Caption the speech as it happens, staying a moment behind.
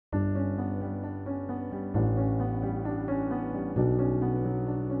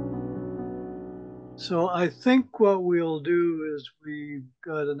So I think what we'll do is we've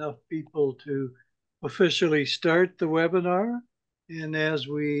got enough people to officially start the webinar. And as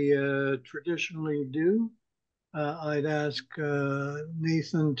we traditionally do, I'd ask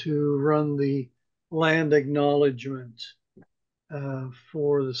Nathan to run the land acknowledgement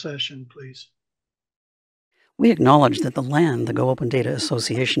for the session, please. We acknowledge that the land the Go Open Data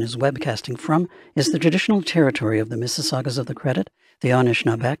Association is webcasting from is the traditional territory of the Mississaugas of the Credit, the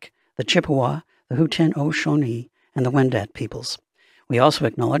Anishinaabeg, the Chippewa, the Haudenosaunee, and the Wendat peoples. We also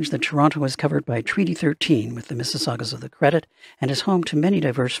acknowledge that Toronto is covered by Treaty 13 with the Mississaugas of the Credit and is home to many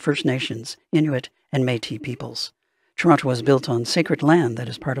diverse First Nations, Inuit, and Métis peoples. Toronto was built on sacred land that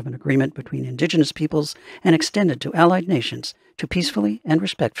is part of an agreement between Indigenous peoples and extended to allied nations to peacefully and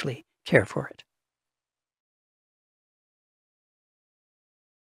respectfully care for it.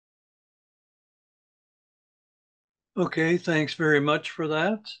 Okay, thanks very much for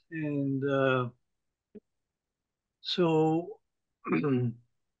that. And so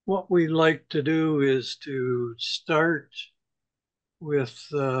what we like to do is to start with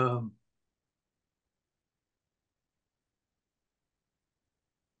a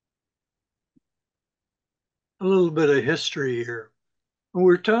little bit of history here.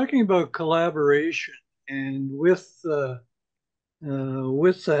 We're talking about collaboration, and with that,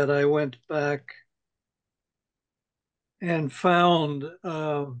 I went back and found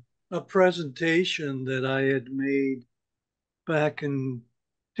a presentation that I had made back in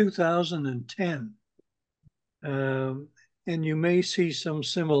 2010. And you may see some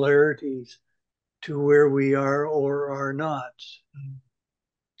similarities to where we are or are not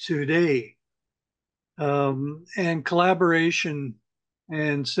today. And collaboration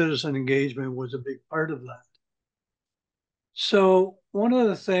and citizen engagement was a big part of that. So one of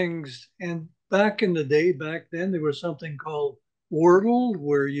the things, and back in the day, back then, there was something called Wordle,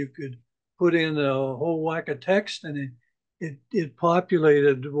 where you could put in a whole whack of text, and it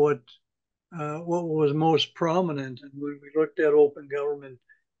populated what was most prominent. And when we looked at open government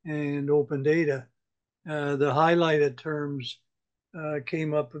and open data, the highlighted terms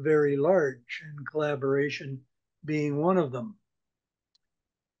came up very large, and collaboration being one of them.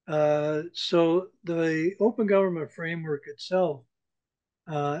 So the open government framework itself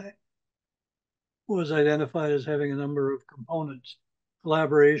was identified as having a number of components: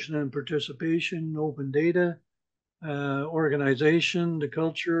 collaboration and participation, open data, organization, the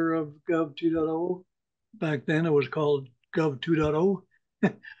culture of Gov 2.0. Back then it was called Gov 2.0,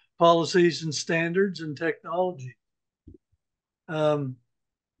 policies and standards and technology.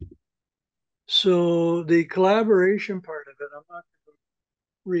 So the collaboration part of it, I'm not going to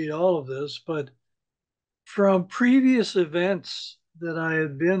read all of this, but from previous events that I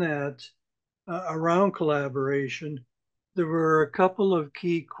had been at around collaboration, there were a couple of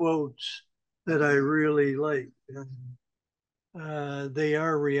key quotes that I really liked. They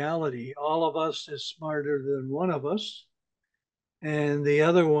are reality. All of us is smarter than one of us. And the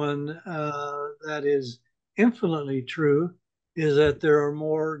other one that is infinitely true is that there are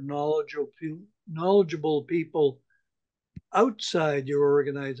more knowledgeable people outside your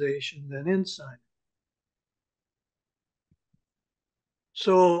organization than inside.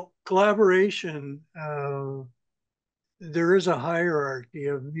 So collaboration, there is a hierarchy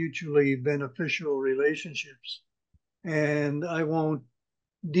of mutually beneficial relationships. And I won't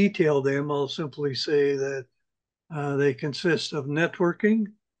detail them. I'll simply say that they consist of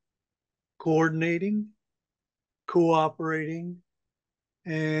networking, coordinating, cooperating,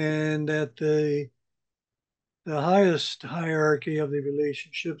 and at the highest hierarchy of the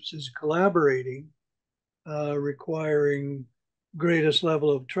relationships is collaborating, requiring greatest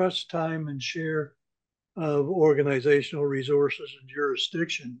level of trust, time, and share of organizational resources and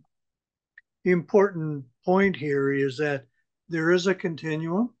jurisdiction. The important point here is that there is a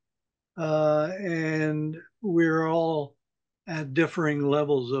continuum, and we're all at differing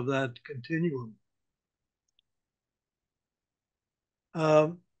levels of that continuum.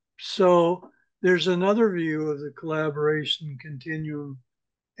 So there's another view of the collaboration continuum,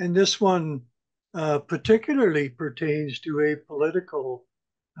 and this one particularly pertains to Apolitical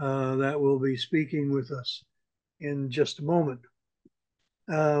that will be speaking with us in just a moment.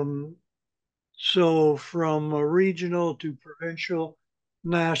 So from regional to provincial,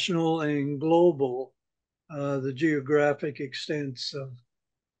 national, and global, the geographic extents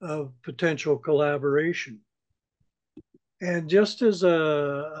of potential collaboration. And just as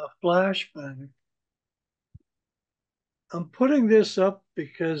a flashback, I'm putting this up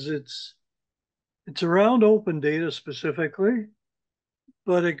because it's around open data specifically,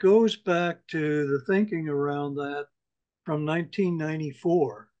 but it goes back to the thinking around that from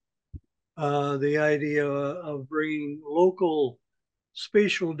 1994. the idea of bringing local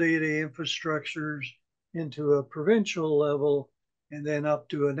spatial data infrastructures into a provincial level and then up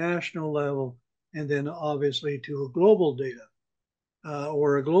to a national level and then obviously to a global data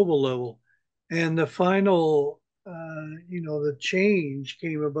or a global level. And the final, the change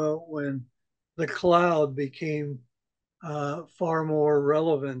came about when the cloud became far more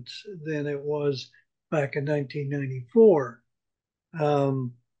relevant than it was back in 1994.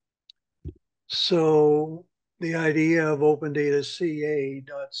 So the idea of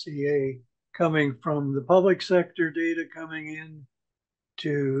OpenDataCA.ca coming from the public sector data coming in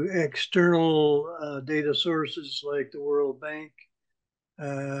to external data sources like the World Bank,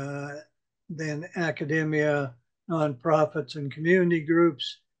 uh, then academia, nonprofits, and community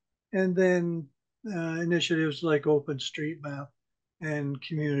groups, and then initiatives like OpenStreetMap and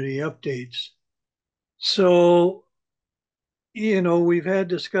community updates. So, we've had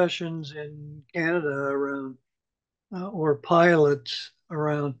discussions in Canada around or pilots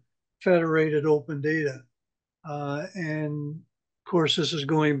around federated open data. And of course, this is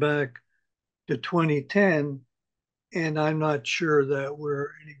going back to 2010, and I'm not sure that we're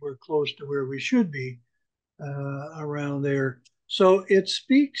anywhere close to where we should be around there. So it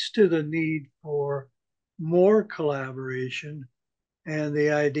speaks to the need for more collaboration, and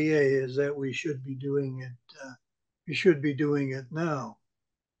the idea is that we should be doing it. We should be doing it now.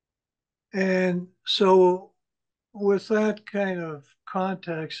 And so, with that kind of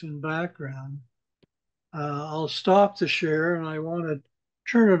context and background, I'll stop the share, and I want to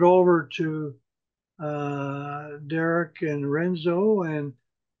turn it over to Derek and Renzo, and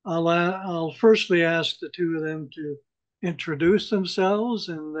I'll firstly ask the two of them to introduce themselves,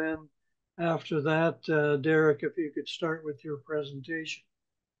 and then after that, Derek, if you could start with your presentation.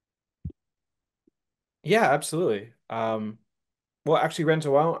 Yeah, absolutely. Well, actually,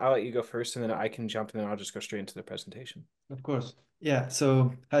 Renzo, I'll let you go first, and then I can jump, and then I'll just go straight into the presentation. Of course. Yeah.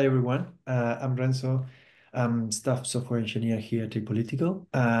 So, hi everyone. I'm Renzo. I'm staff software engineer here at Apolitical,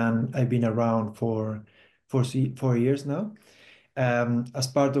 and I've been around for 4 years now. As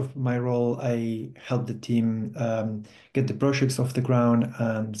part of my role, I help the team get the projects off the ground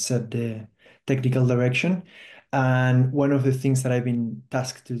and set the technical direction. And one of the things that I've been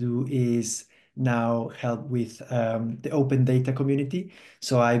tasked to do is now help with the open data community.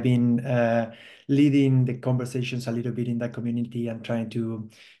 So I've been leading the conversations a little bit in that community and trying to,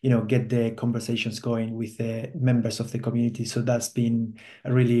 get the conversations going with the members of the community. So that's been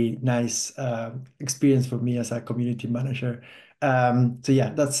a really nice experience for me as a community manager. So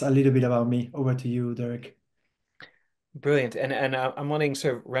yeah, that's a little bit about me. Over to you, Derek. Brilliant. And I'm letting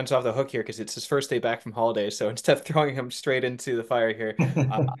sort of Renzo off the hook here because it's his first day back from holidays. So instead of throwing him straight into the fire here,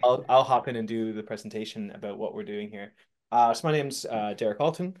 I'll hop in and do the presentation about what we're doing here. So my name's Derek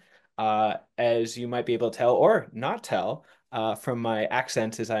Alton. As you might be able to tell or not tell from my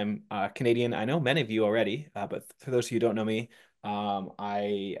accent, as I'm Canadian. I know many of you already, but for those of you who don't know me,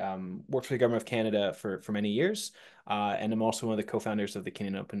 I worked for the government of Canada for many years, and I'm also one of the co-founders of the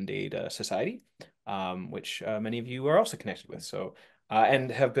Canadian Open Data Society, which many of you are also connected with. So, and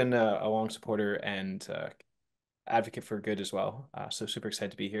have been a long supporter and advocate for good as well. So super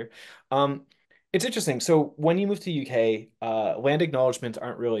excited to be here. It's interesting. So when you move to UK, land acknowledgements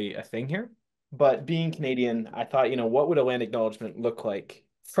aren't really a thing here. But being Canadian, I thought, what would a land acknowledgement look like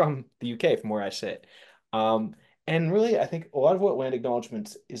from the UK, from where I sit? And really, I think a lot of what land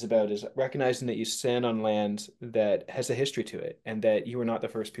acknowledgement is about is recognizing that you stand on land that has a history to it, and that you are not the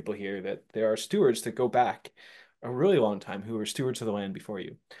first people here, that there are stewards that go back a really long time who were stewards of the land before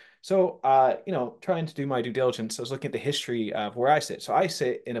you. So, trying to do my due diligence, I was looking at the history of where I sit. So I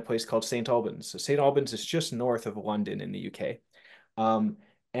sit in a place called St. Albans. So St. Albans is just north of London in the UK.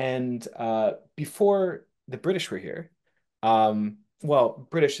 And before the British were here, well,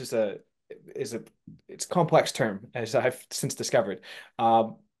 British is a it's a complex term, as I've since discovered.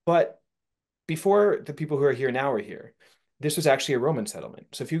 But before the people who are here now are here, this was actually a Roman settlement.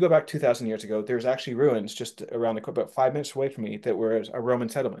 So if you go back 2,000 years ago, there's actually ruins just around about 5 minutes away from me that were a Roman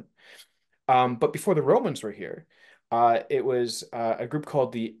settlement. But before the Romans were here, it was a group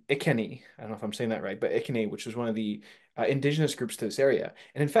called the Iceni. I don't know if I'm saying that right, but Iceni, which was one of the indigenous groups to this area.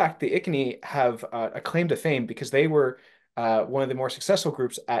 And in fact, the Iceni have a claim to fame because they were one of the more successful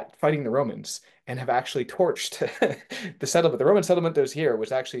groups at fighting the Romans and have actually torched the settlement. The Roman settlement that was here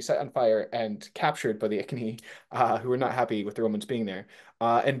was actually set on fire and captured by the Iceni, who were not happy with the Romans being there.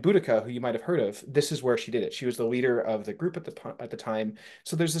 And Boudica, who you might have heard of, this is where she did it. She was the leader of the group at the time.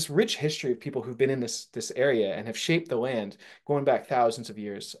 So there's this rich history of people who've been in this area and have shaped the land going back thousands of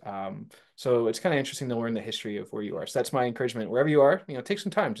years. So it's kind of interesting to learn the history of where you are. So that's my encouragement. Wherever you are, take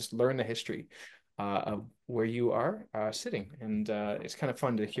some time, just learn the history of where you are sitting. And it's kind of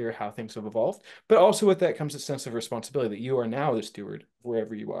fun to hear how things have evolved. But also with that comes a sense of responsibility that you are now the steward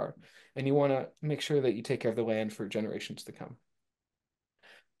wherever you are. And you want to make sure that you take care of the land for generations to come.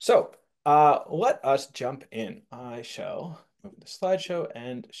 So let us jump in. I shall move the slideshow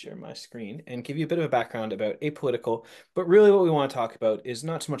and share my screen and give you a bit of a background about Apolitical. But really what we want to talk about is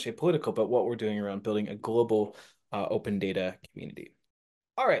not so much Apolitical, but what we're doing around building a global open data community.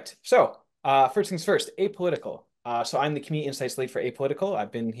 All right, so first things first, Apolitical. So I'm the Community Insights Lead for Apolitical.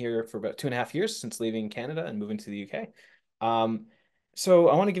 I've been here for about 2.5 years since leaving Canada and moving to the UK. So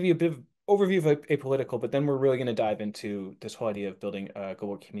I want to give you a bit of overview of Apolitical, but then we're really going to dive into this whole idea of building a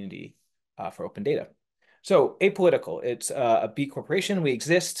global community for open data. So Apolitical, it's a B corporation. We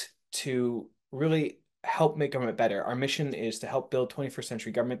exist to really help make government better. Our mission is to help build 21st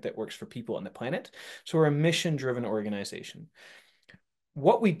century government that works for people on the planet. So we're a mission-driven organization.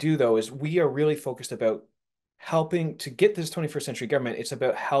 What we do, though, is we are really focused about helping to get this 21st century government. It's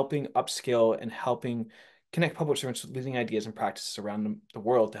about helping upskill and helping connect public servants with leading ideas and practices around the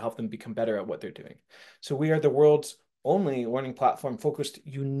world to help them become better at what they're doing. So we are the world's only learning platform focused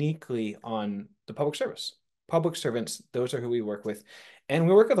uniquely on the public service. Public servants, those are who we work with. And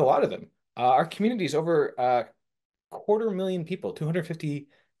we work with a lot of them. Our community is over 250,000 people,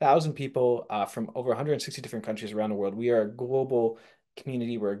 250,000 people from over 160 different countries around the world. We are a global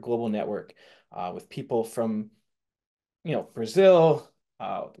community. We're a global network with people from, Brazil,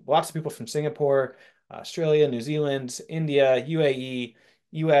 lots of people from Singapore, Australia, New Zealand, India, UAE,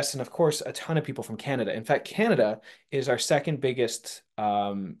 US, and of course, a ton of people from Canada. In fact, Canada is our second biggest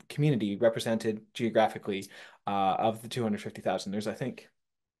community represented geographically of the 250,000. There's, I think,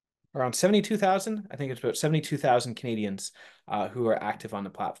 around 72,000. I think it's about 72,000 Canadians who are active on the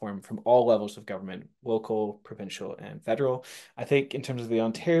platform from all levels of government, local, provincial, and federal. I think in terms of the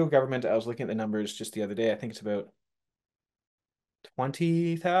Ontario government, I was looking at the numbers just the other day. I think it's about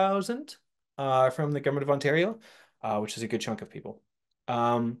 20,000 from the government of Ontario, which is a good chunk of people.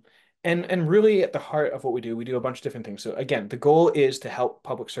 And really at the heart of what we do a bunch of different things. So again, the goal is to help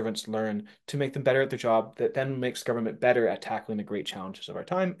public servants learn to make them better at their job that then makes government better at tackling the great challenges of our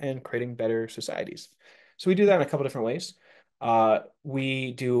time and creating better societies. So we do that in a couple different ways.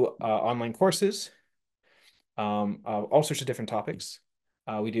 We do online courses, all sorts of different topics.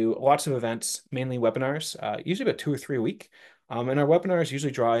 We do lots of events, mainly webinars, usually about 2 or 3 a week. And our webinars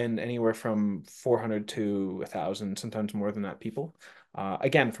usually draw in anywhere from 400 to 1,000, sometimes more than that, people,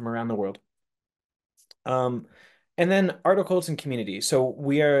 again, from around the world. And then articles and community. So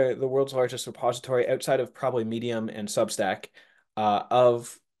we are the world's largest repository outside of probably Medium and Substack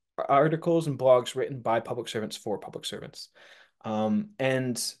of articles and blogs written by public servants for public servants.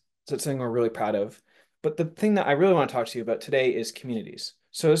 And so it's something we're really proud of. But the thing that I really want to talk to you about today is communities.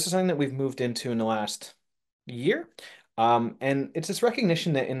 So this is something that we've moved into in the last year. And it's this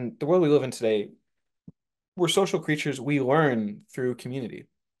recognition that in the world we live in today, we're social creatures. We learn through community.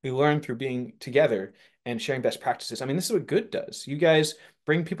 We learn through being together and sharing best practices. I mean, this is what good does. You guys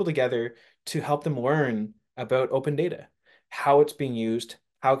bring people together to help them learn about open data, how it's being used,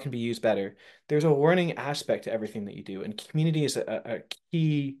 how it can be used better. There's a learning aspect to everything that you do, and community is a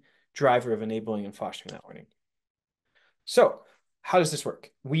key driver of enabling and fostering that learning. So how does this work?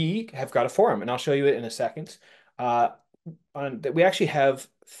 We have got a forum, and I'll show you it in a second. We actually have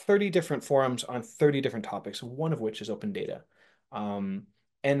 30 different forums on 30 different topics, one of which is open data.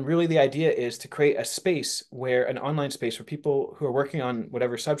 And really the idea is to create a space where an online space where people who are working on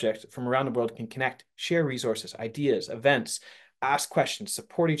whatever subject from around the world can connect, share resources, ideas, events, ask questions,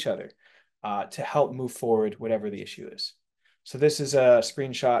 support each other to help move forward whatever the issue is. So this is a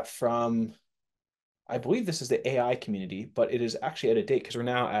screenshot from, I believe this is the AI community, but it is actually out of date because we're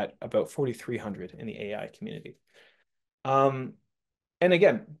now at about 4,300 in the AI community. And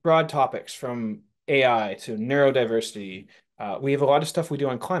again, broad topics from AI to neurodiversity. We have a lot of stuff we do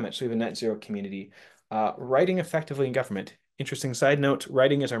on climate. So we have a net zero community. Writing effectively in government. Interesting side note,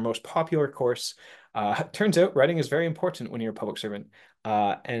 writing is our most popular course. Turns out writing is very important when you're a public servant.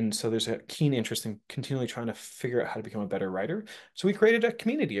 And so there's a keen interest in continually trying to figure out how to become a better writer. So we created a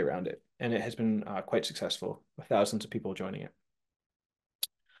community around it, and it has been quite successful with thousands of people joining it.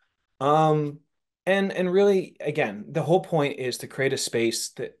 And And really, again, the whole point is to create a space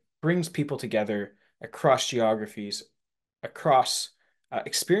that brings people together across geographies, across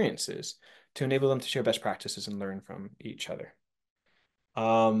experiences, to enable them to share best practices and learn from each other.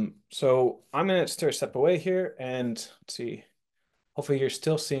 So I'm going to step away here and let's see. Hopefully you're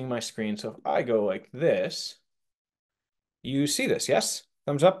still seeing my screen. So if I go like this, you see this, yes?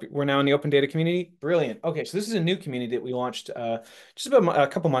 Thumbs up. We're now in the open data community. Brilliant. Okay, so this is a new community that we launched just about a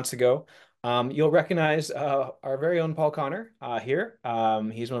couple months ago. You'll recognize our very own Paul Connor here.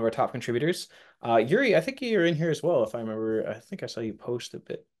 He's one of our top contributors. Yuri, I think you're in here as well, if I remember. I think I saw you post a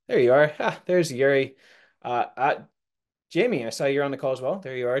bit. There you are. There's Yuri. Jamie, I saw you're on the call as well.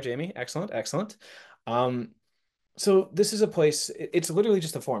 There you are, Jamie. Excellent, excellent. So this is a place, it's literally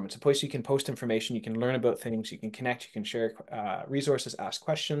just a forum. It's a place you can post information, you can learn about things, you can connect, you can share resources, ask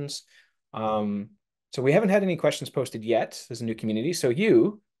questions. So we haven't had any questions posted yet. There's a new community. So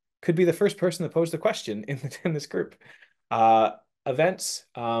you could be the first person to pose the question in this group. Events,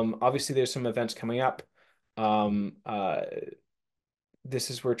 obviously there's some events coming up. We're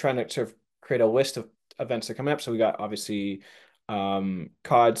trying to sort of create a list of events that are coming up. So we got obviously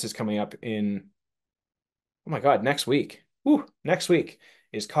CODS is coming up in, oh my God, next week. Woo, next week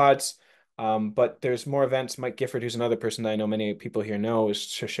is CODS. But there's more events. Mike Gifford, who's another person that I know many people here know, is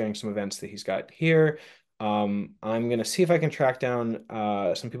sharing some events that he's got here. I'm going to see if I can track down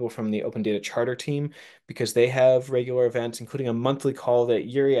some people from the Open Data Charter team because they have regular events, including a monthly call that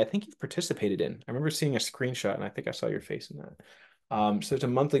Yuri, I think you've participated in. I remember seeing a screenshot and I think I saw your face in that. So there's a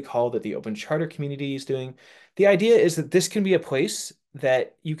monthly call that the Open Charter community is doing. The idea is that this can be a place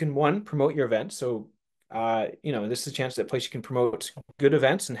that you can, one, promote your events. So this is a chance, that place you can promote good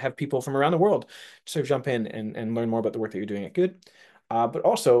events and have people from around the world sort of jump in and learn more about the work that you're doing at Good, but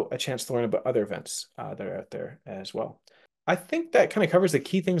also a chance to learn about other events that are out there as well. I think that kind of covers the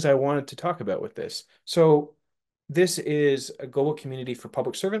key things I wanted to talk about with this. So this is a global community for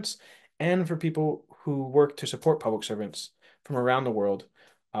public servants and for people who work to support public servants from around the world,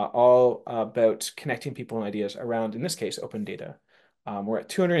 all about connecting people and ideas around, in this case, open data. We're at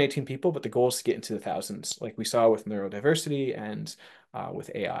 218 people, but the goal is to get into the thousands, like we saw with neurodiversity and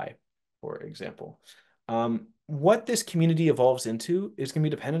with AI, for example. What this community evolves into is going to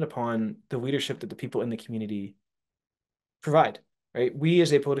be dependent upon the leadership that the people in the community provide, right? We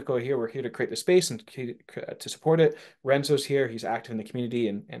as Apolitical are here, we're here to create the space and to support it. Renzo's here, he's active in the community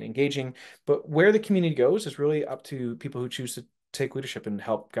and engaging. But where the community goes is really up to people who choose to take leadership and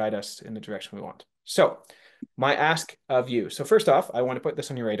help guide us in the direction we want. So my ask of you. So first off, I want to put this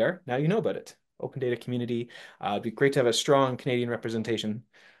on your radar. Now you know about it. Open data community. It'd be great to have a strong Canadian representation.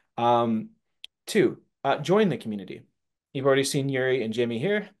 Two, join the community. You've already seen Yuri and Jamie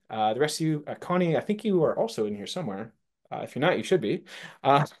here. The rest of you, Connie, I think you are also in here somewhere. If you're not, you should be.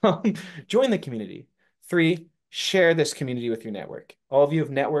 Join the community. Three, share this community with your network. All of you have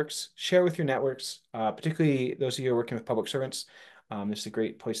networks. Share with your networks, particularly those of you who are working with public servants. This is a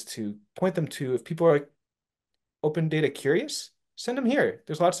great place to point them to. If people are open data curious, send them here.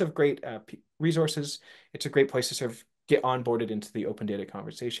 There's lots of great resources. It's a great place to sort of get onboarded into the open data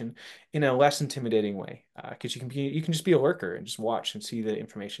conversation in a less intimidating way, because you can just be a lurker and just watch and see the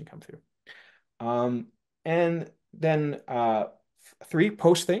information come through. And then three,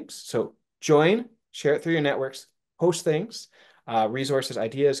 post things. So join, share it through your networks, post things, resources,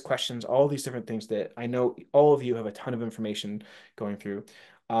 ideas, questions, all these different things that I know all of you have a ton of information going through.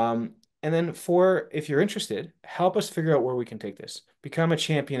 And then four, if you're interested, help us figure out where we can take this. Become a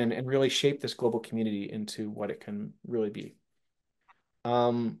champion and really shape this global community into what it can really be.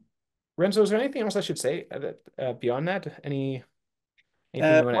 Renzo, is there anything else I should say beyond that? Anything you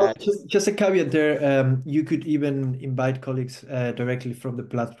want to Well, add? just a caveat there. You could even invite colleagues directly from the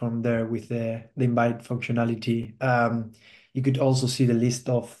platform there with the invite functionality. You could also see the list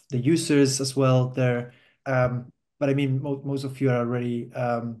of the users as well there. But I mean, most of you are already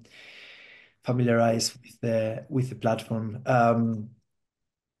familiarized with the platform.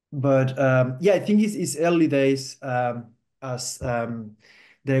 But yeah, I think it's early days. As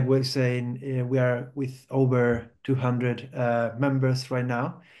Derek was saying, we are with over 200 members right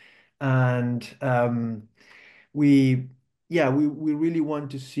now, and we really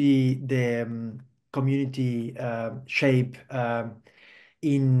want to see the community shape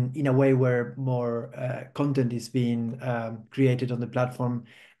in a way where more content is being created on the platform.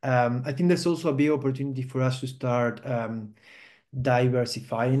 I think there's also a big opportunity for us to start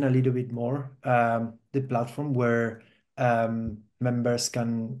diversifying a little bit more the platform where members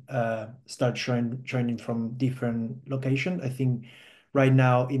can start joining from different locations. I think right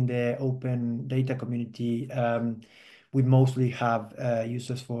now in the open data community, we mostly have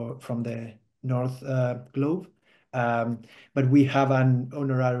users from the North Globe. But we have an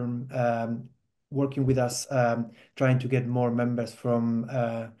honorarium working with us, trying to get more members from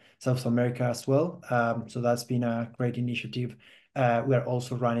South America as well. So that's been a great initiative. We are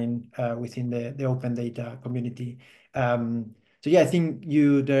also running within the open data community. So yeah, I think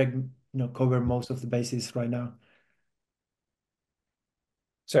you, Derek, cover most of the bases right now.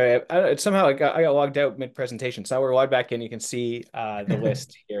 Sorry, somehow I got logged out mid-presentation. So now we're logged back in. You can see the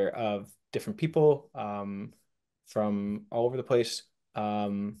list here of different people from all over the place.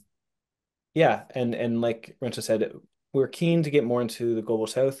 Yeah, and like Renzo said, we're keen to get more into the global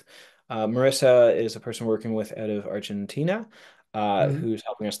south. Marissa is a person working with out of Argentina, who's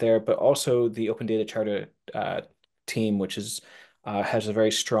helping us there, but also the Open Data Charter team, which is has a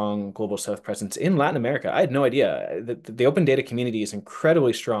very strong global south presence in Latin America. I had no idea that the open data community is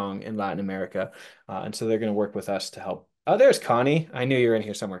incredibly strong in Latin America, and so they're going to work with us to help. Oh, there's Connie. I knew you were in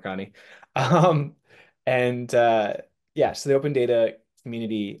here somewhere, Connie. Um, and yeah, so the open data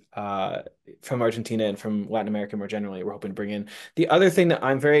community from Argentina and from Latin America more generally, we're hoping to bring in. The other thing that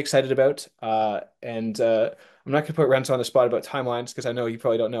I'm very excited about, and I'm not going to put Renzo on the spot about timelines because I know you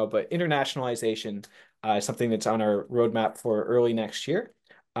probably don't know, but internationalization is something that's on our roadmap for early next year.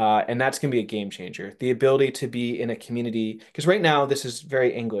 And that's going to be a game changer. The ability to be in a community, because right now this is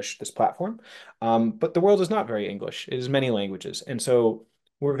very English, this platform, but the world is not very English. It is many languages. And so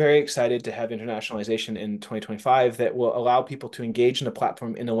we're very excited to have internationalization in 2025 that will allow people to engage in the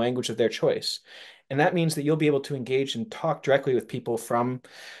platform in a language of their choice. And that means that you'll be able to engage and talk directly with people from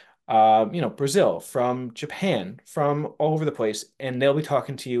Brazil, from Japan, from all over the place, and they'll be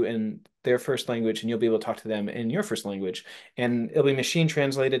talking to you in their first language, and you'll be able to talk to them in your first language. And it'll be machine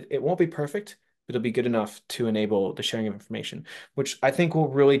translated. It won't be perfect, but it'll be good enough to enable the sharing of information, which I think will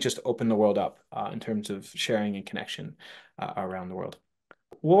really just open the world up in terms of sharing and connection around the world.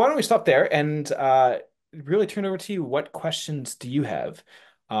 Well, why don't we stop there and really turn over to you. What questions do you have?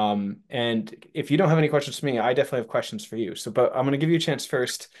 And if you don't have any questions for me, I definitely have questions for you. So, but I'm going to give you a chance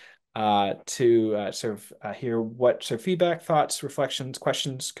first to sort of hear what sort of feedback, thoughts, reflections,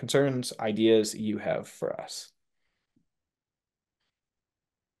 questions, concerns, ideas you have for us.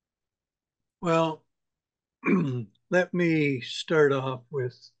 Well, let me start off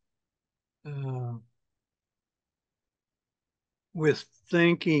uh, with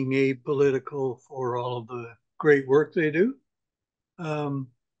thanking Apolitical for all of the great work they do.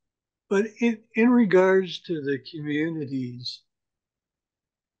 But in regards to the communities,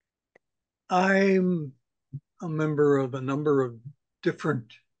 I'm a member of a number of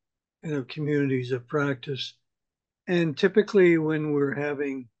different communities of practice. And typically, when we're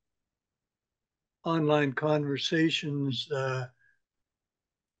having online conversations,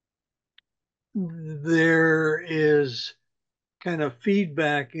 there is kind of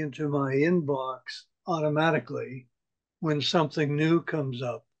feedback into my inbox automatically when something new comes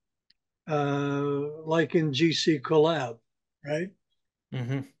up, like in GC Collab, right?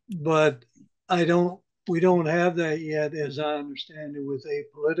 Mm-hmm. But we don't have that yet, as I understand it, with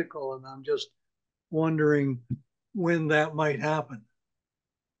Apolitical, and I'm just wondering when that might happen.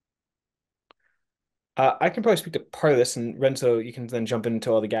 I can probably speak to part of this, and Renzo, you can then jump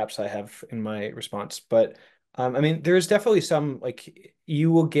into all the gaps I have in my response. But I mean, there's definitely some like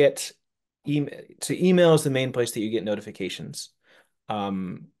you will get email. So email is the main place that you get notifications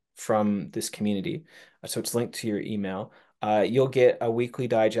from this community. So it's linked to your email. You'll get a weekly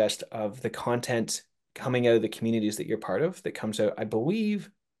digest of the content coming out of the communities that you're part of that comes out, I believe,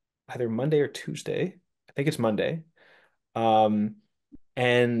 either Monday or Tuesday. I think it's Monday. Um,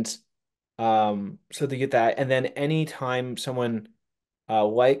 and so they get that. And then anytime someone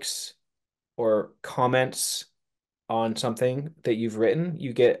likes or comments on something that you've written,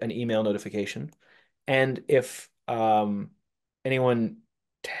 you get an email notification. And if anyone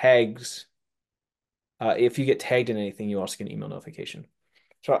tags, if you get tagged in anything, you also get an email notification.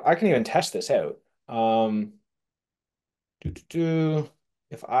 So I can even test this out.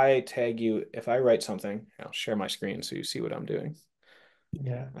 If I tag you, if I write something, I'll share my screen so you see what I'm doing.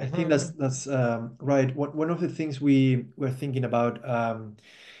 Yeah, I think that's right. One of the things we were thinking about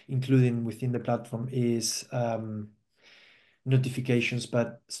including within the platform is notifications,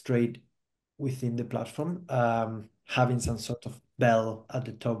 but straight within the platform, having some sort of bell at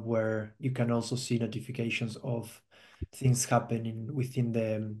the top where you can also see notifications of things happening within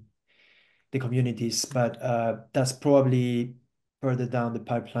the communities. But that's probably further down the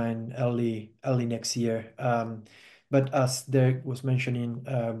pipeline, early next year. But as Derek was mentioning,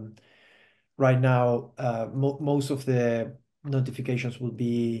 right now, most of the notifications will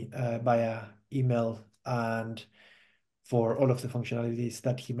be via email, and for all of the functionalities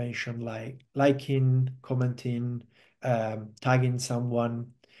that he mentioned, like liking, commenting, tagging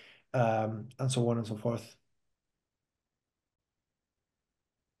someone, and so on and so forth.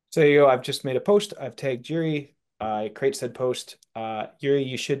 So you go, I've just made a post. I've tagged Yuri. I create said post. Yuri,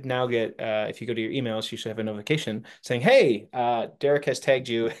 you should now get, if you go to your emails, you should have a notification saying, hey, Derek has tagged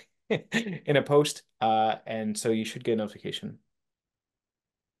you in a post. And so you should get a notification.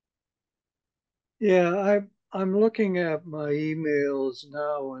 Yeah, I'm looking at my emails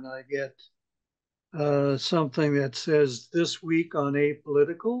now and I get something that says this week on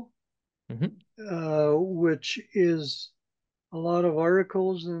Apolitical, Mhm. which is a lot of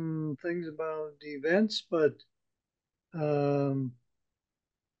articles and things about events, but um,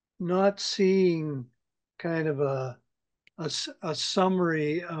 not seeing kind of a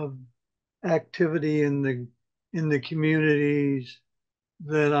summary of activity in the communities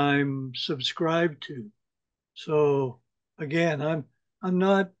that I'm subscribed to. So again, I'm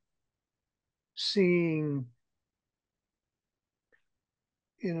not seeing,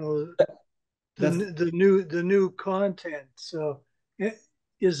 you know, That's the new content. So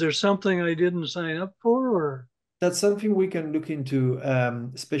is there something I didn't sign up for or? That's something we can look into,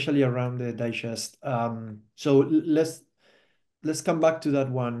 especially around the digest. So let's come back to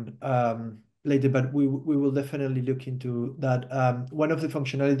that one later, but we will definitely look into that. One of the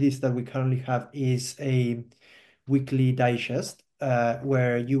functionalities that we currently have is a weekly digest,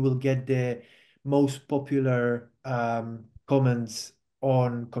 where you will get the most popular comments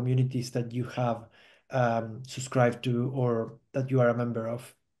on communities that you have subscribed to or that you are a member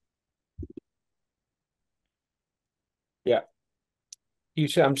of. Yeah. You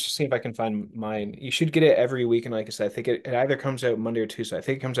should, I'm just seeing if I can find mine. You should get it every week, and like I said, I think it either comes out Monday or Tuesday. I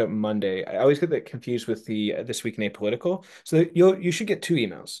think it comes out Monday. I always get that confused with the This Week in Apolitical. So you should get two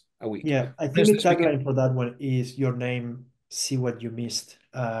emails a week. Yeah, I think There's the This Week. tagline for that one is your name, see what you missed.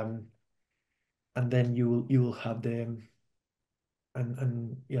 And then you will have them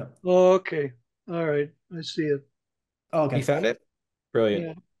and yeah. Oh, okay. All right. I see it. You Okay. found it? Brilliant.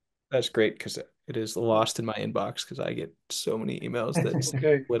 Yeah. That's great because it is lost in my inbox because I get so many emails that say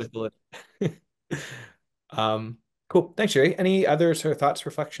Okay. political. Um, cool. Thanks, Jerry. Any other sort of thoughts,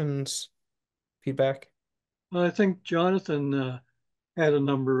 reflections, feedback? I think Jonathan had a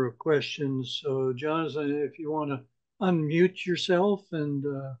number of questions. So Jonathan, if you want to unmute yourself and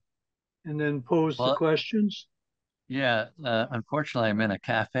then pose the Well, questions. yeah, unfortunately, I'm in a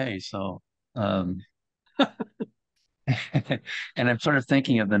cafe, so um, and I'm sort of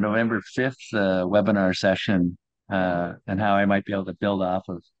thinking of the November 5th webinar session and how I might be able to build off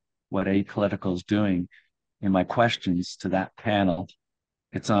of what Apolitical is doing in my questions to that panel.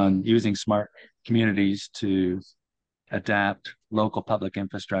 It's on using smart communities to adapt local public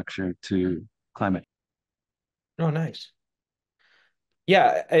infrastructure to climate. Oh, nice.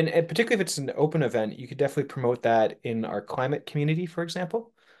 Yeah, and particularly if it's an open event, you could definitely promote that in our climate community, for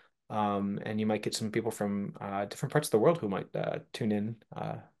example. And you might get some people from different parts of the world who might tune in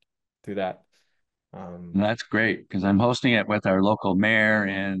through that. And that's great because I'm hosting it with our local mayor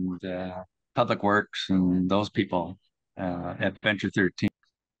and public works and those people at Venture 13.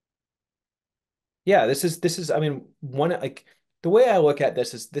 Yeah, this is I mean one like the way I look at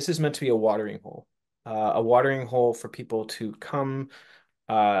this is meant to be a watering hole for people to come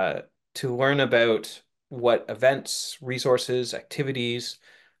uh, to learn about what events, resources, activities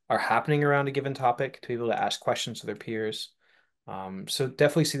are happening around a given topic, to be able to ask questions to their peers. So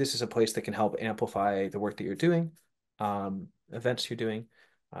definitely see this as a place that can help amplify the work that you're doing, events you're doing.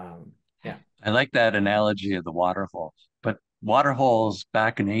 Yeah. I like that analogy of the water hole, but water holes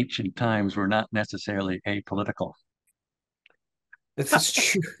back in ancient times were not necessarily apolitical. This is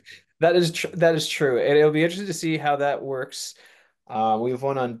true. That is true. And it'll be interesting to see how that works. We have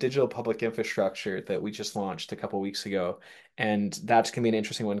one on digital public infrastructure that we just launched a couple weeks ago, and that's gonna be an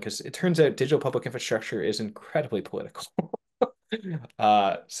interesting one because it turns out digital public infrastructure is incredibly political.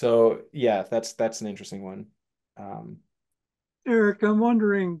 So yeah, that's an interesting one. Um, Eric, I'm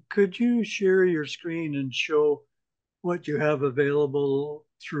wondering, could you share your screen and show what you have available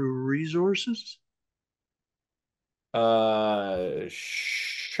through resources?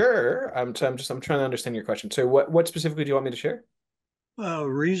 sure. I'm trying to understand your question. So what specifically do you want me to share?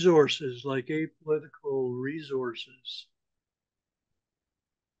 Resources like apolitical resources.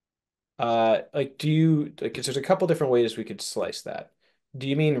 Like, do you like? 'Cause there's a couple different ways we could slice that. Do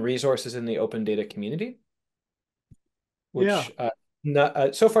you mean resources in the open data community? Yeah. Which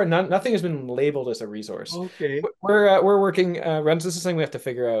not so far nothing has been labeled as a resource. Okay. We're working, Renz, this is something we have to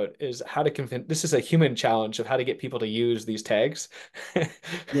figure out is how to convince, this is a human challenge of how to get people to use these tags.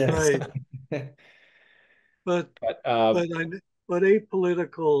 Yes. Right. but But but I but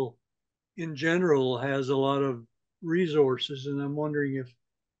apolitical in general has a lot of resources, and I'm wondering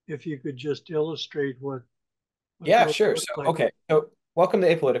if you could just illustrate what yeah, those sure. look So, like. okay. So, welcome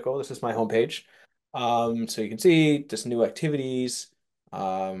to Apolitical. This is my homepage. So you can see just new activities.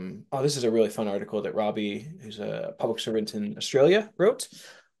 Oh, this is a really fun article that Robbie, who's a public servant in Australia, wrote.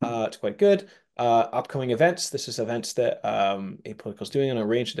 It's quite good. Upcoming events. This is events that Apolitical is doing on a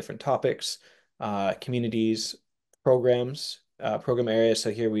range of different topics, communities, programs, program areas. So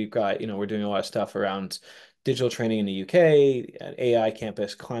here we've got, we're doing a lot of stuff around digital training in the UK, an AI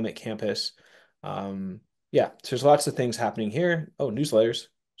campus, climate campus. Yeah, so there's lots of things happening here. Oh, newsletters.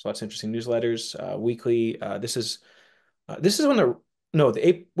 There's lots of interesting newsletters, weekly. This is one that no,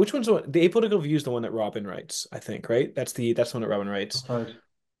 which one's the Apolitical View is the one that Robin writes, I think, right? That's the one that Robin writes. That's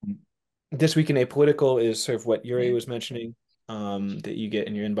right. This Week in Apolitical is sort of what Yuri was mentioning, that you get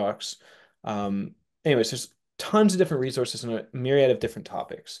in your inbox. Um, Anyways, there's tons of different resources and a myriad of different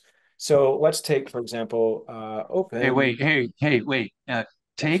topics. So let's take, for example, Hey, open. wait, hey, wait.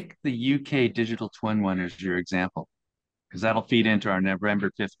 Take the UK digital twin one as your example, because that'll feed into our November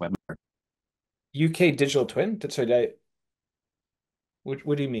 5th webinar. UK Digital Twin. Sorry,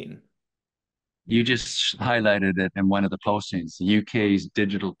 what do you mean? You just highlighted it in one of the postings, the UK's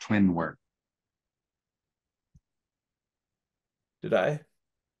digital twin work. Did I?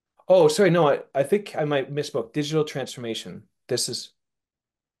 Oh, sorry. No, I think I might misspoke. Digital transformation. This is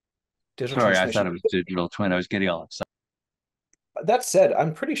digital Sorry, I thought transformation. it was digital twin. I was getting all excited. That said,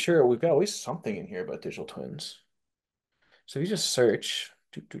 I'm pretty sure we've got at least something in here about digital twins. So if you just search,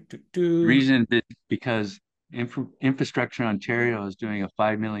 The reason is because Infrastructure Ontario is doing a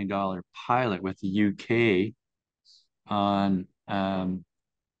 $5 million pilot with the UK on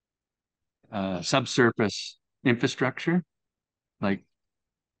subsurface infrastructure, like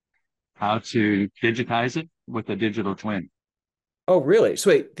how to digitize it with a digital twin. Oh, really? So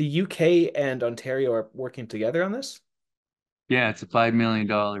wait, the UK and Ontario are working together on this? Yeah, it's a $5 million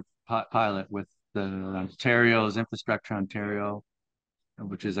pilot with the Ontario's Infrastructure Ontario,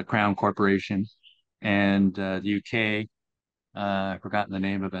 which is a Crown corporation, and the UK. I've forgotten the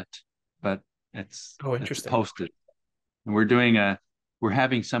name of it, but Oh, it's interesting. posted. And we're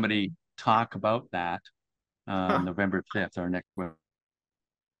having somebody talk about that Huh. November 5th, our next one.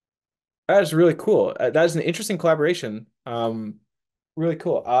 That is really cool. That is an interesting collaboration. Really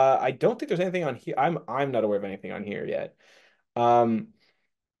cool. I don't think there's anything on here. I'm not aware of anything on here yet. Um,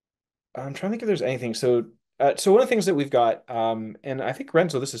 I'm trying to think if there's anything. So one of the things that we've got, and I think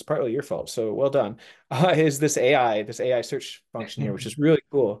Renzo, this is partly your fault. So well done. Is this AI search function here, which is really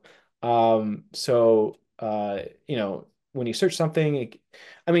cool. So when you search something,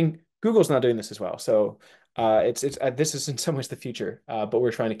 I mean, Google's not doing this as well. So it's this is in some ways the future, but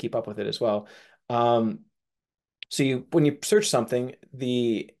we're trying to keep up with it as well. Um, so when you search something,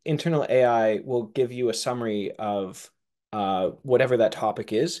 the internal AI will give you a summary of whatever that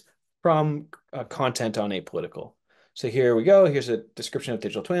topic is from content on Apolitical. So here we go. Here's a description of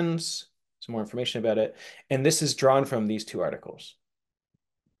digital twins, some more information about it. And this is drawn from these two articles.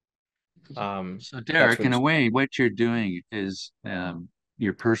 So That's Derek, what in a it's. way, what you're doing is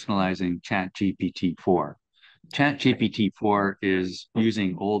you're personalizing ChatGPT-4. ChatGPT-4 is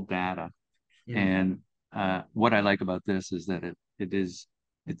using old data. Mm. And what I like about this is that it's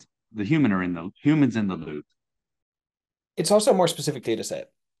the humans in the loop. It's also a more specific data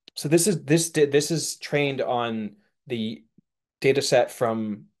set. So this is trained on the data set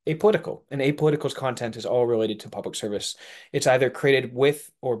from Apolitical, and Apolitical's content is all related to public service. It's either created with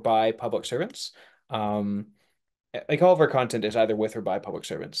or by public servants. Um, like all of our content is either with or by public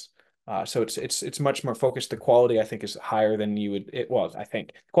servants. So it's much more focused. The quality, I think, is higher than you would. Well, I think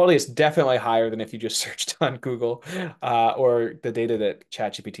the quality is definitely higher than if you just searched on Google or the data that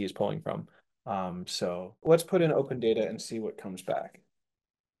ChatGPT is pulling from. So let's put in open data and see what comes back.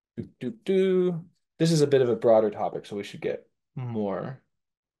 This is a bit of a broader topic, so we should get more.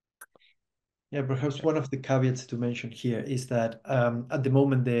 Yeah, perhaps one of the caveats to mention here is that at the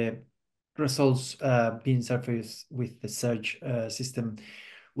moment the results being surfaced with the search system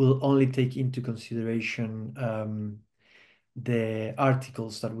will only take into consideration the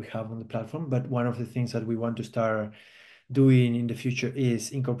articles that we have on the platform. But one of the things that we want to start doing in the future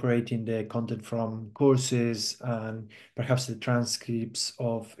is incorporating the content from courses and perhaps the transcripts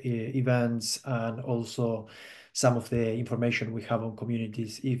of events, and also some of the information we have on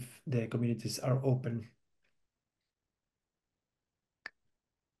communities if the communities are open.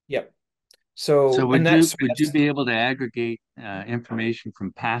 Yep. So So, and would you be able to aggregate information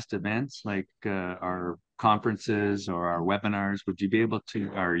from past events like our conferences or our webinars? Would you be able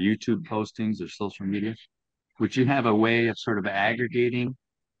to our YouTube postings or social media? would you have a way of sort of aggregating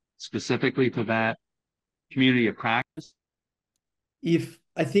specifically to that community of practice? If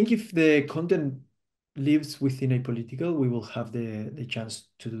I think if the content lives within Apolitical, we will have the chance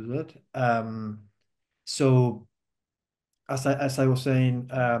to do that. So as I was saying,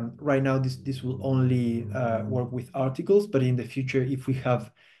 right now this will only work with articles, but in the future, if we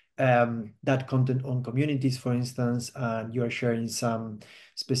have that content on communities, for instance, and you are sharing some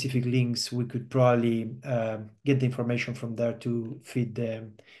specific links, we could probably get the information from there to feed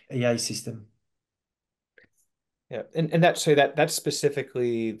the AI system. Yeah, and that's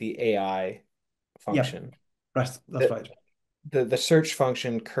specifically the AI Yeah, function. that's right. The search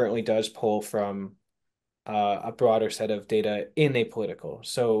function currently does pull from a broader set of data in Apolitical.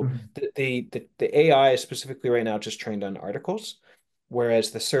 So Mhm. the AI is specifically right now just trained on articles,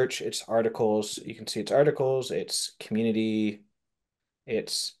 whereas the search, it's articles. You can see it's articles, it's community,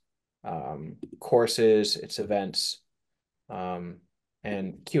 it's courses, it's events, um,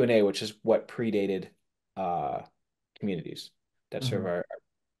 and Q&A, which is what predated uh, communities. That's sort of Mhm. our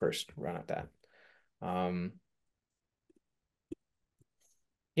first run at that.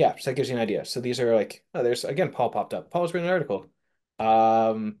 Yeah, so that gives you an idea. So these are like, oh, there's again, Paul popped up. Paul's written an article.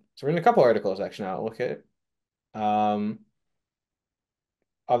 So we're in a couple articles actually now. Look at it.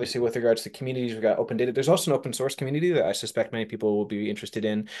 Obviously, with regards to communities, we've got open data. There's also an open source community that I suspect many people will be interested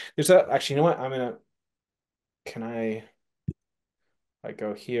in. There's a actually, you know what? Can I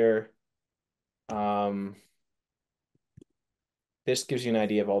go here? Um, this gives you an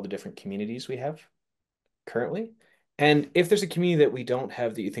idea of all the different communities we have currently. And if there's a community that we don't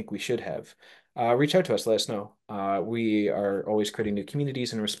have that you think we should have, reach out to us, let us know. We are always creating new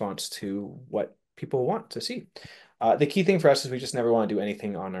communities in response to what people want to see. The key thing for us is we just never want to do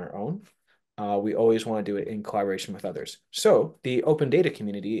anything on our own. We always want to do it in collaboration with others. So the open data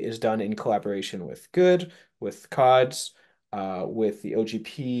community is done in collaboration with Good, with CODS, with the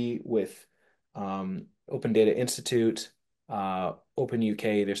OGP, with Open Data Institute, Open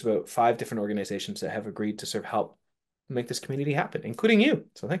UK. There's about 5 different organizations that have agreed to sort of help make this community happen, including you.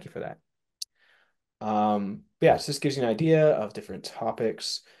 So thank you for that. Yeah, so this gives you an idea of different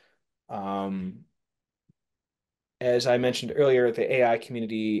topics. As I mentioned earlier, the AI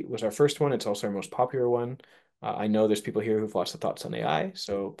community was our first one. It's also our most popular one. I know there's people here who've lots of thoughts on AI,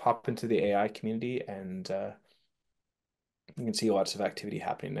 so pop into the AI community and you can see lots of activity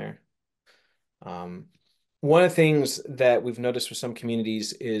happening there. One of the things that we've noticed with some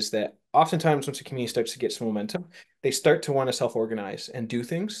communities is that oftentimes once a community starts to get some momentum, they start to want to self-organize and do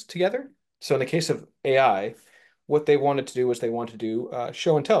things together. So in the case of AI, what they wanted to do was they wanted to do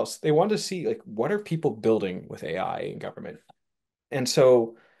show and tells. They wanted to see like what are people building with AI in government. And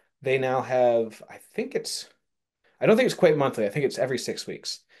so they now have, I don't think it's quite monthly. I think it's every 6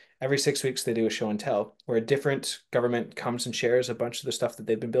 weeks. Every 6 weeks, they do a show and tell where a different government comes and shares a bunch of the stuff that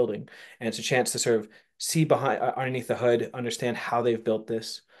they've been building. And it's a chance to sort of see behind, underneath the hood, understand how they've built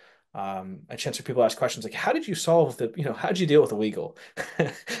this. A chance for people to ask questions like, how did you solve how did you deal with illegal?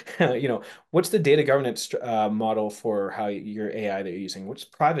 What's the data governance model for how your AI that you're using? What's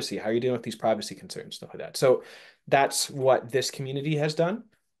privacy? How are you dealing with these privacy concerns, stuff like that. So that's what this community has done.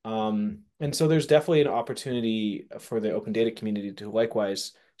 And so there's definitely an opportunity for the open data community to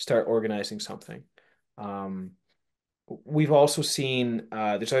likewise start organizing something. We've also seen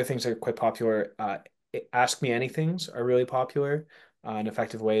there's other things that are quite popular. Ask Me Anythings are really popular, an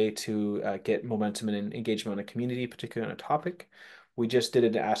effective way to get momentum and engagement on a community, particularly on a topic. We just did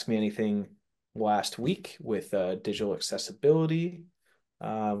an Ask Me Anything last week with digital accessibility.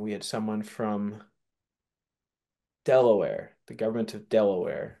 We had someone from Delaware, the government of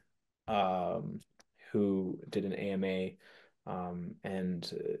Delaware, um, who did an AMA. And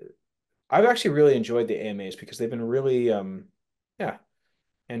I've actually really enjoyed the AMAs because they've been really, yeah,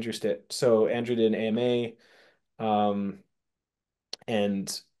 Andrew did. So Andrew did an AMA,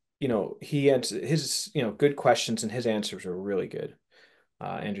 and he had his good questions and his answers were really good.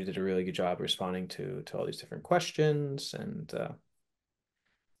 Andrew did a really good job responding to all these different questions, and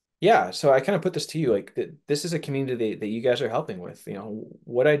yeah, so I kind of put this to you, like this is a community that you guys are helping with.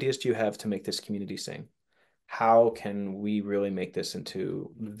 What ideas do you have to make this community sing? How can we really make this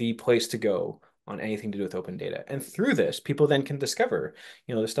into the place to go on anything to do with open data? And through this, people then can discover,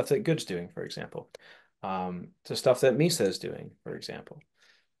 the stuff that Good's doing, for example, the stuff that Misa is doing, for example,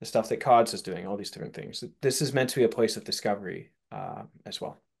 the stuff that CODS is doing, all these different things. This is meant to be a place of discovery as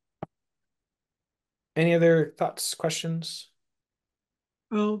well. Any other thoughts, questions?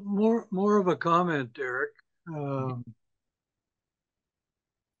 Well, more of a comment, Derek.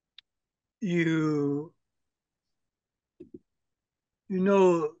 You you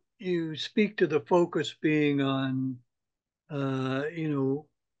know you speak to the focus being on, you know,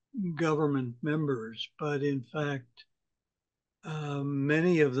 government members, but in fact,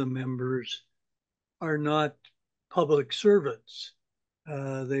 many of the members are not public servants.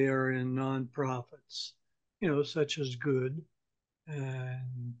 They are in nonprofits, you know, such as Good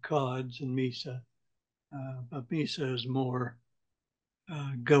and CODS and MISA. But MISA is more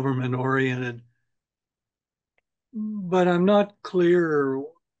government oriented. But I'm not clear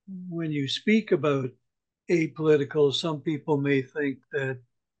when you speak about apolitical, some people may think that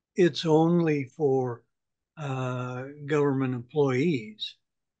it's only for government employees,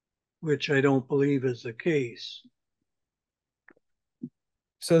 which I don't believe is the case.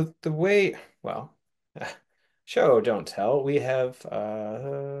 So the way, well, show, don't tell. We have,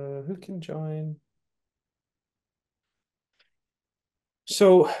 who can join?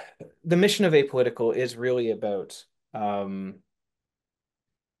 So the mission of Apolitical is really about, the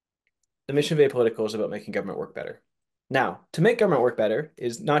mission of Apolitical is about making government work better. Now, to make government work better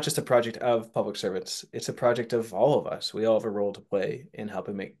is not just a project of public servants. It's a project of all of us. We all have a role to play in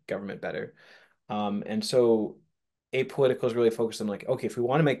helping make government better. And so Apolitical is really focused on like, okay, if we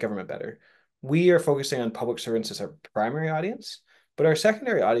want to make government better, we are focusing on public servants as our primary audience, but our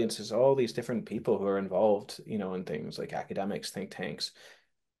secondary audience is all these different people who are involved, you know, in things like academics, think tanks,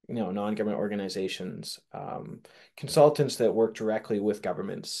 you know, non-government organizations, consultants that work directly with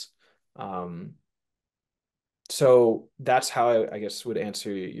governments. Um, so that's how I guess would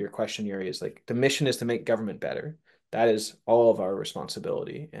answer your question, Yuri, is like the mission is to make government better. That is all of our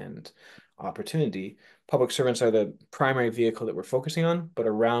responsibility and opportunity. Public servants are the primary vehicle that we're focusing on, but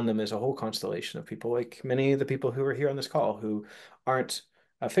around them is a whole constellation of people, like many of the people who are here on this call who aren't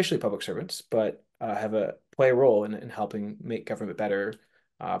officially public servants, but have a play a role in helping make government better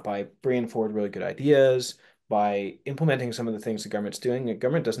by bringing forward really good ideas, by implementing some of the things the government's doing. The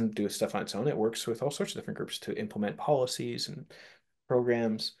government doesn't do stuff on its own. It works with all sorts of different groups to implement policies and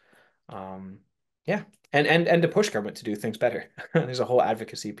programs. Yeah, and to push government to do things better. There's a whole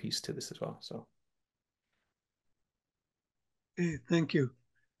advocacy piece to this as well. So, Okay, thank you.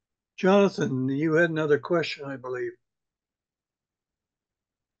 Jonathan, you had another question, I believe.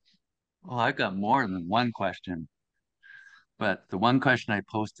 Well, I've got more than one question, but the one question I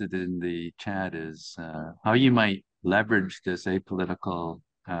posted in the chat is how you might leverage this apolitical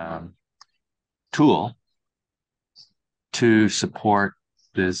tool to support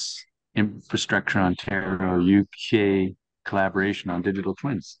this Infrastructure Ontario UK collaboration on digital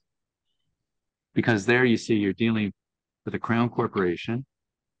twins. Because there you see you're dealing with a crown corporation,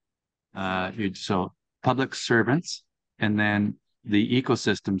 so public servants, and then the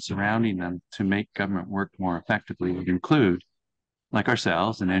ecosystem surrounding them to make government work more effectively would include, like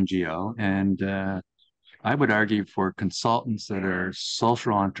ourselves, an NGO, and I would argue for consultants that are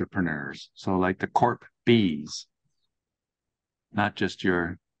social entrepreneurs, so like the Corp Bs, not just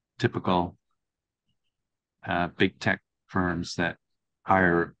your typical big tech firms that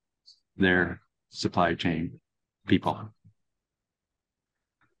hire their supply chain people.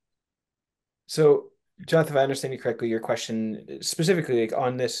 so Jonathan, if I understand you correctly, your question specifically like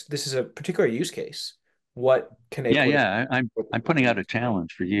on this is a particular use case. What can a I'm putting out a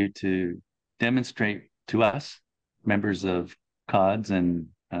challenge for you to demonstrate to us, members of CODS and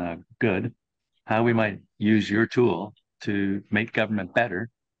Good, how we might use your tool to make government better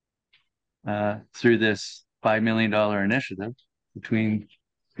through this $5 million initiative between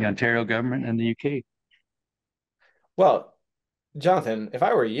the Ontario government and the UK. Well, Jonathan, if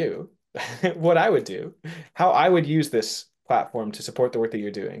I were you, what I would do, how I would use this platform to support the work that you're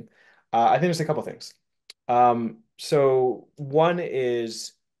doing, I think there's a couple things. So one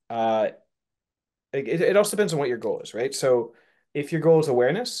is it also depends on what your goal is, right? So if your goal is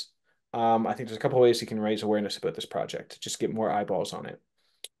awareness, I think there's a couple of ways you can raise awareness about this project, just get more eyeballs on it.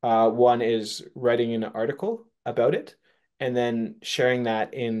 One is writing an article about it and then sharing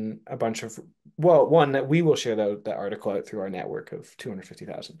that in a bunch of, well, one that we will share that article out through our network of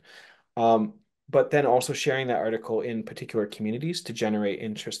 250,000. But then also sharing that article in particular communities to generate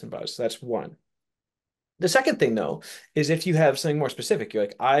interest and buzz. So that's one. The second thing, though, is if you have something more specific, you're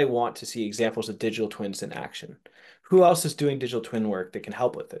like, I want to see examples of digital twins in action. Who else is doing digital twin work that can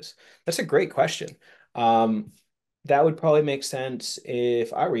help with this? That's a great question. That would probably make sense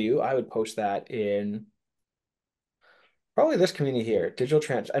if I were you. I would post that in probably this community here, digital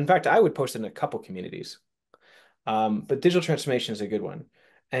trans. In fact, I would post it in a couple communities. But digital transformation is a good one.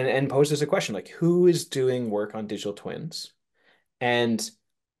 And pose as a question, like who is doing work on digital twins? And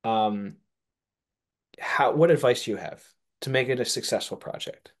what advice do you have to make it a successful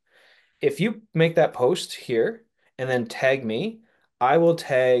project? If you make that post here and then tag me, I will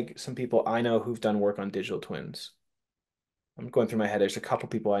tag some people I know who've done work on digital twins. I'm going through my head. There's a couple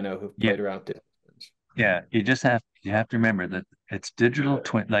people I know who've Yeah, played around with digital twins. yeah. You have to remember that it's digital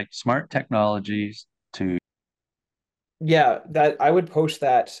twin, like smart technologies to. Yeah, that I would post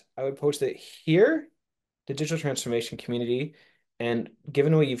that. I would post it here, the digital transformation community. And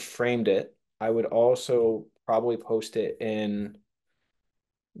given the way you framed it, I would also probably post it in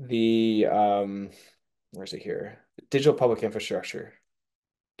the where's it here? Digital public infrastructure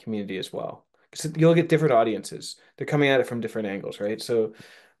community as well. Because you'll get different audiences. They're coming at it from different angles, right? So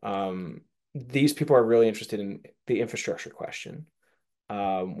these people are really interested in the infrastructure question.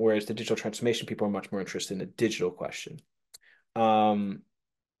 Whereas the digital transformation people are much more interested in the digital question. Um,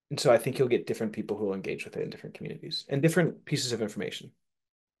 and so I think you'll get different people who will engage with it in different communities and different pieces of information.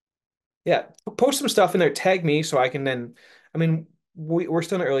 Yeah, post some stuff in there, tag me so I can then, I mean, we're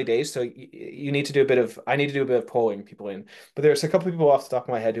still in the early days, so you need to do a bit of, I need to do a bit of polling people in. But there's a couple of people off the top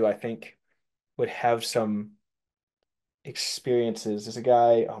of my head who I think would have some experiences. There's a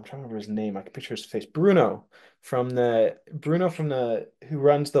guy, oh, I'm trying to remember his name. I can picture his face. Bruno from the who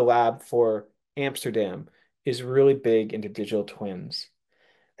runs the lab for Amsterdam is really big into digital twins.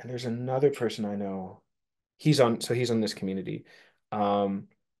 And there's another person I know. He's on this community. Um,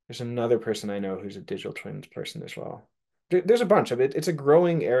 there's another person I know who's a digital twins person as well. There's a bunch of it. It's a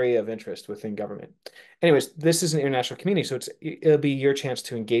growing area of interest within government. Anyways, this is an international community, so it'll be your chance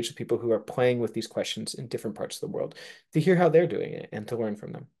to engage with people who are playing with these questions in different parts of the world, to hear how they're doing it and to learn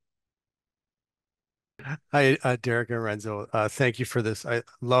from them. Hi, Derek and Renzo. Thank you for this. I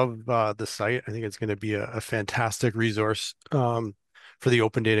love the site. I think it's going to be a fantastic resource for the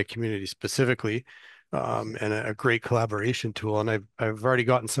open data community specifically, and a great collaboration tool. And I've already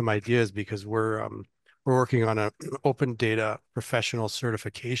gotten some ideas because we're working on a open data professional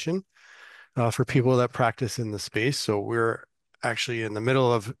certification for people that practice in the space. So we're actually in the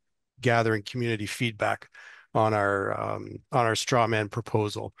middle of gathering community feedback on our straw man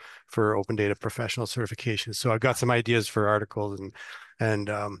proposal for open data professional certification. So I've got some ideas for articles, and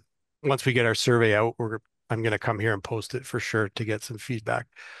once we get our survey out, I'm going to come here and post it for sure to get some feedback.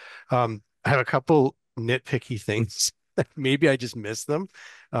 I have a couple nitpicky things. Maybe I just missed them,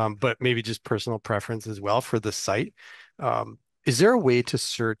 but maybe just personal preference as well for the site. Is there a way to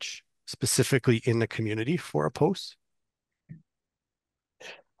search specifically in the community for a post?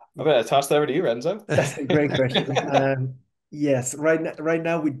 I'm gonna toss that over to you, Renzo. That's a great question. Yes, right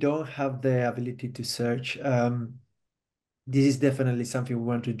now we don't have the ability to search. This is definitely something we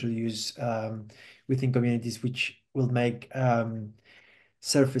want to introduce within communities, which will make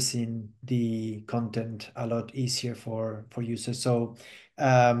surfacing the content a lot easier for users. So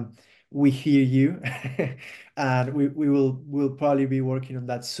we hear you, and we'll probably be working on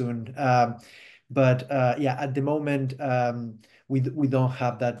that soon. But yeah, at the moment we don't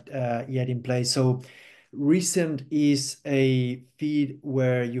have that yet in place. So recent is a feed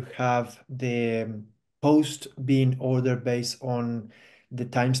where you have the post being ordered based on the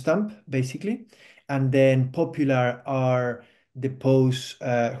timestamp, basically, and then popular are the posts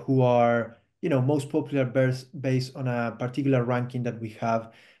who are most popular based on a particular ranking that we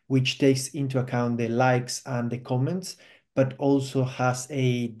have, which takes into account the likes and the comments, but also has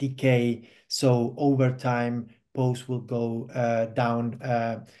a decay. So over time, posts will go down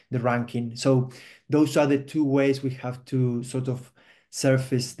the ranking. So those are the two ways we have to sort of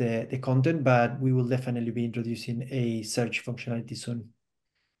surface the content, but we will definitely be introducing a search functionality soon.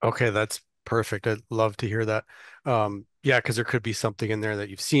 Okay, that's perfect. I'd love to hear that. Yeah, because there could be something in there that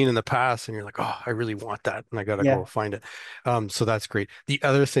you've seen in the past and you're like, oh, I really want that, and I gotta Yeah. go find it. So that's great. The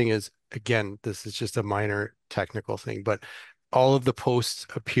other thing is, again, this is just a minor technical thing, but all of the posts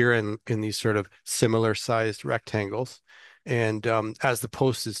appear in these sort of similar sized rectangles. And as the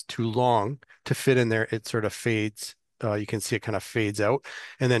post is too long to fit in there, it sort of fades. You can see it kind of fades out.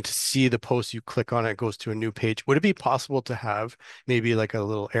 And then to see the post, you click on it, it goes to a new page. Would it be possible to have maybe like a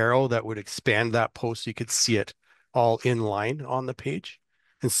little arrow that would expand that post so you could see it all in line on the page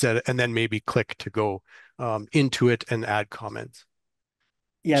instead, and then maybe click to go into it and add comments?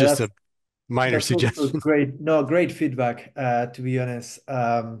 Yeah, Just a minor that's also suggestion. great. No, great feedback, to be honest.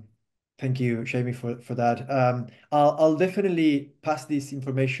 Thank you, Jamie, for that. I'll definitely pass this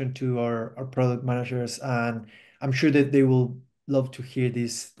information to our product managers, and I'm sure that they will love to hear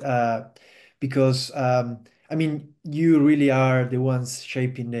this because I mean, you really are the ones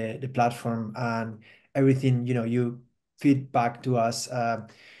shaping the platform, and everything you feed back to us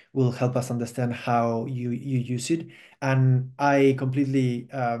will help us understand how you use it. And I completely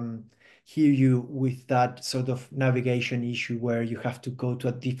hear you with that sort of navigation issue where you have to go to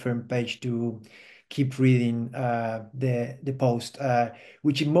a different page keep reading the post,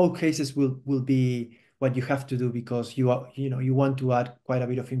 which in most cases will be what you have to do because you want to add quite a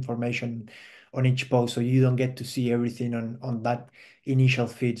bit of information on each post, so you don't get to see everything on that initial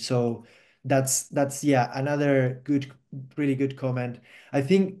feed. So that's another really good comment. I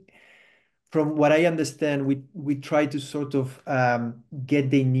think from what I understand, we try to sort of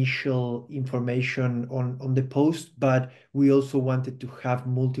get the initial information on the post, but we also wanted to have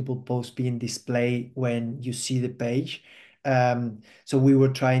multiple posts being displayed when you see the page. So we were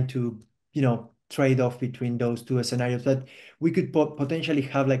trying to, trade off between those two scenarios. That we could potentially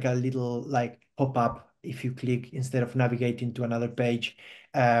have like a little like pop-up if you click instead of navigating to another page,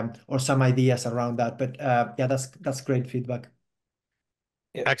 or some ideas around that. But yeah, that's great feedback.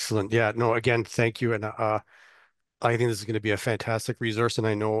 Yeah. Excellent. Yeah, no, again, thank you. And I think this is going to be a fantastic resource. And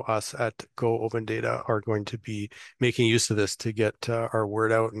I know us at Go Open Data are going to be making use of this to get our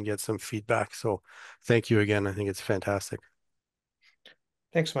word out and get some feedback. So thank you again. I think it's fantastic.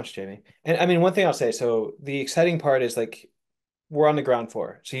 Thanks so much, Jamie. And I mean, one thing I'll say, so the exciting part is like we're on the ground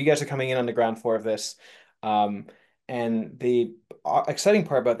floor. So you guys are coming in on the ground floor of this. And the exciting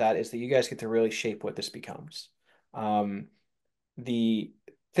part about that is that you guys get to really shape what this becomes. The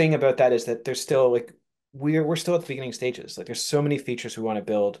thing about that is that there's still like we're still at the beginning stages. Like there's so many features we want to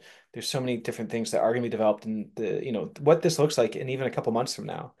build. There's so many different things that are going to be developed, and what this looks like, and even a couple months from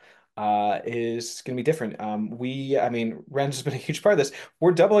now, is going to be different. I mean, Ren's has been a huge part of this.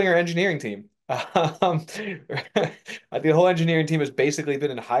 We're doubling our engineering team. The whole engineering team has basically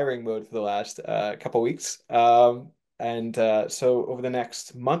been in hiring mode for the last couple weeks. So over the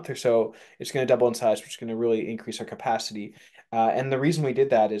next month or so, it's going to double in size, which is going to really increase our capacity. And the reason we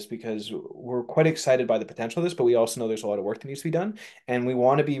did that is because we're quite excited by the potential of this, but we also know there's a lot of work that needs to be done. And we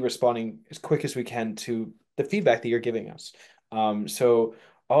want to be responding as quick as we can to the feedback that you're giving us. So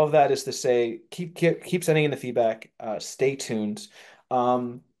all of that is to say, keep sending in the feedback, stay tuned.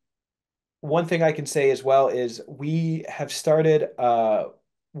 One thing I can say as well is we have started a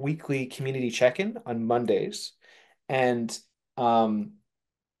weekly community check-in on Mondays. And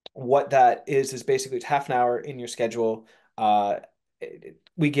what that is basically it's half an hour in your schedule.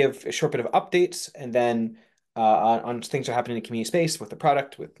 We give a short bit of updates, and then on things that are happening in the community space with the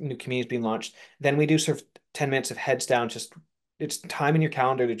product, with new communities being launched. Then we do sort of 10 minutes of heads down, just it's time in your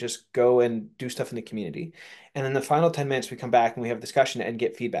calendar to just go and do stuff in the community. And then the final 10 minutes, we come back and we have a discussion and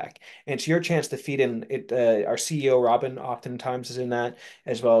get feedback. And it's your chance to feed in it. Our CEO, Robin, oftentimes is in that,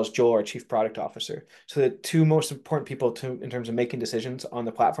 as well as Joel, our chief product officer. So the two most important people in terms of making decisions on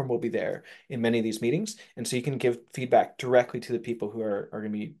the platform will be there in many of these meetings. And so you can give feedback directly to the people who are going to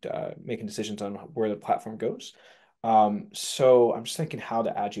be making decisions on where the platform goes. So I'm just thinking how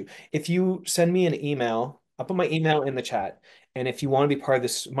to add you. If you send me an email, I'll put my email in the chat. And if you want to be part of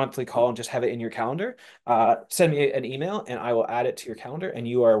this monthly call and just have it in your calendar, send me an email and I will add it to your calendar. And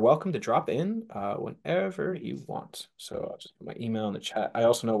you are welcome to drop in whenever you want. So I'll just put my email in the chat. I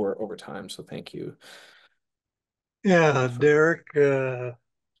also know we're over time, so thank you. Yeah, Derek,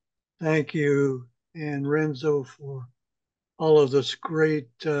 thank you, and Renzo for all of this great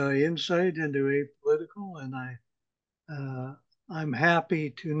insight into Apolitical. And I'm happy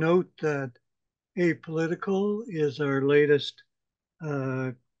to note that Apolitical is our latest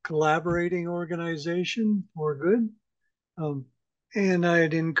collaborating organization for good. And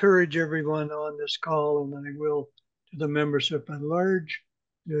I'd encourage everyone on this call, and I will to the membership at large,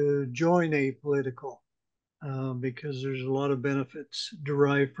 to join Apolitical because there's a lot of benefits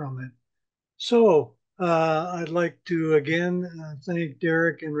derived from it. So I'd like to again thank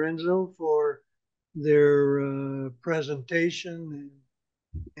Derek and Renzo for their presentation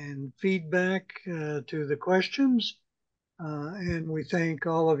and feedback to the questions. And we thank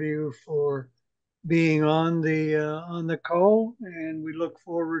all of you for being on the call, and we look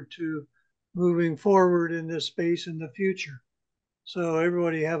forward to moving forward in this space in the future. So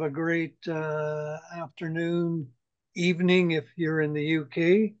everybody have a great afternoon, evening if you're in the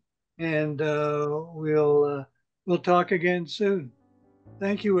UK, and we'll talk again soon.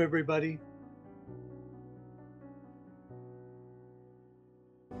 Thank you, everybody.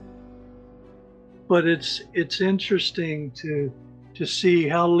 But it's interesting to see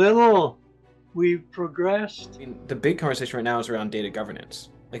how little we've progressed. I mean, the big conversation right now is around data governance.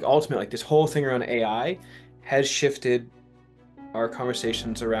 Like ultimately, like this whole thing around AI has shifted our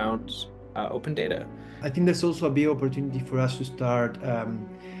conversations around open data. I think there's also a big opportunity for us to start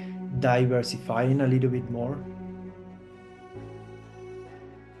diversifying a little bit more